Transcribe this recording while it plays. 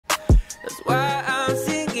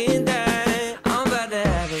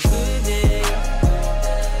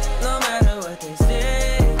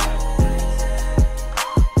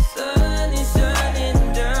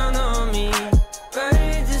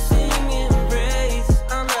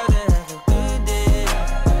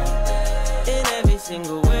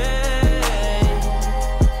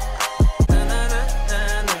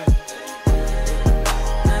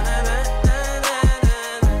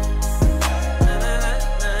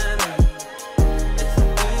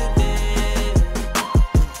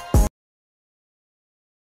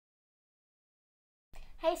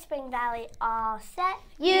Spring Valley. All set?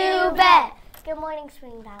 You bet! Good morning,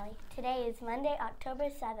 Spring Valley. Today is Monday, October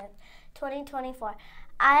 7th, 2024.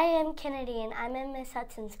 I am Kennedy, and I'm in Miss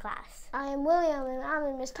Hudson's class. I am William, and I'm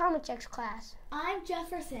in Miss Tomachek's class. I'm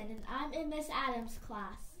Jefferson, and I'm in Miss Adams'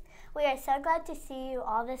 class. We are so glad to see you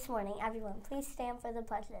all this morning. Everyone, please stand for the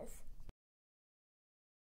pledges.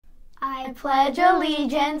 I pledge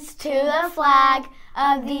allegiance to the flag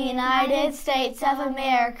of the United States of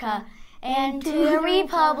America and to the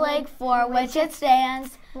republic for which it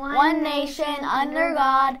stands, one nation under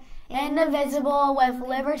God, indivisible, with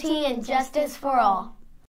liberty and justice for all.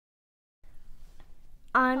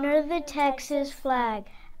 Honor the Texas flag.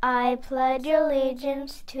 I pledge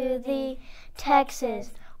allegiance to the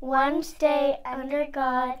Texas, one state under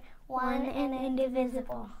God, one and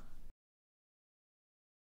indivisible.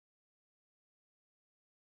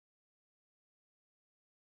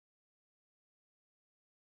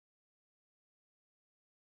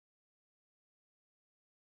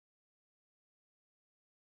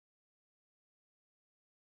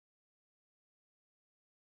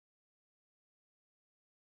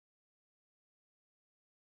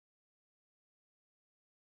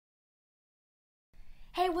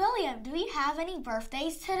 Hey, William, do we have any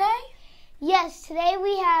birthdays today? Yes, today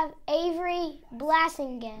we have Avery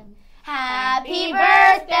Blassingen. Happy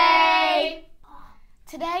birthday!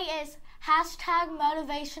 Today is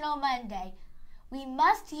 #Motivational Monday. We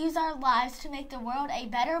must use our lives to make the world a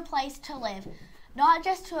better place to live, not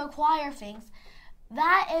just to acquire things.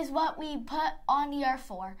 That is what we put on the earth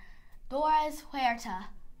for. Doris Huerta.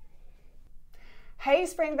 Hey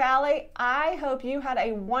Spring Valley, I hope you had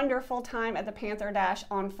a wonderful time at the Panther Dash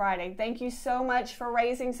on Friday. Thank you so much for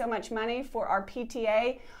raising so much money for our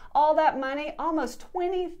PTA. All that money, almost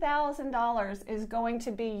 $20,000, is going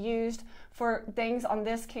to be used for things on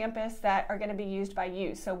this campus that are going to be used by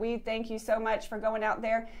you. So we thank you so much for going out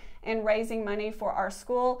there and raising money for our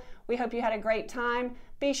school. We hope you had a great time.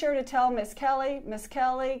 Be sure to tell Miss Kelly,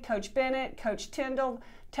 Coach Bennett, Coach Tyndall,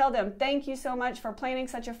 tell them thank you so much for planning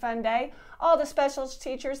such a fun day. All the special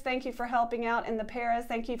teachers, thank you for helping out, and the paras,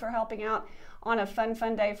 thank you for helping out on a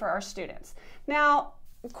fun day for our students. Now,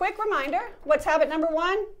 quick reminder, what's habit number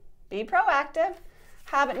 1? Be proactive.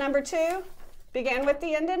 Habit number 2, begin with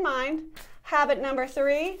the end in mind. Habit number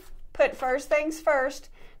 3, put first things first.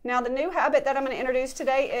 Now, the new habit that I'm going to introduce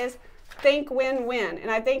today is think win-win. And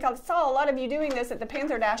I think I saw a lot of you doing this at the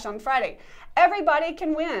Panther Dash on Friday. Everybody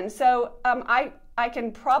can win. So I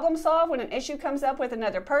can problem solve when an issue comes up with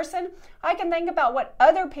another person. I can think about what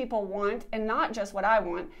other people want and not just what I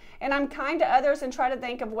want. And I'm kind to others and try to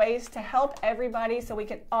think of ways to help everybody so we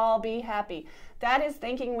can all be happy. That is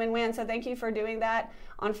thinking win-win. So thank you for doing that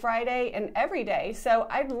on Friday and every day. So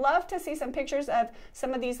I'd love to see some pictures of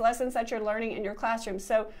some of these lessons that you're learning in your classroom.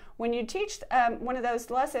 So when you teach one of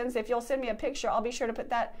those lessons, if you'll send me a picture, I'll be sure to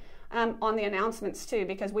put that on the announcements too,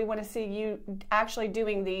 because we want to see you actually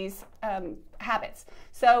doing these habits.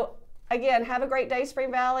 So again, have a great day,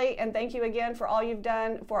 Spring Valley, and thank you again for all you've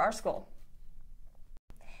done for our school.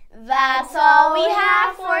 That's all we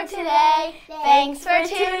have for today. Thanks for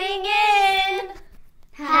tuning in.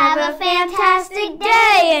 Have a fantastic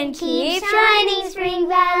day and keep shining, Spring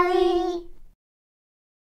Valley.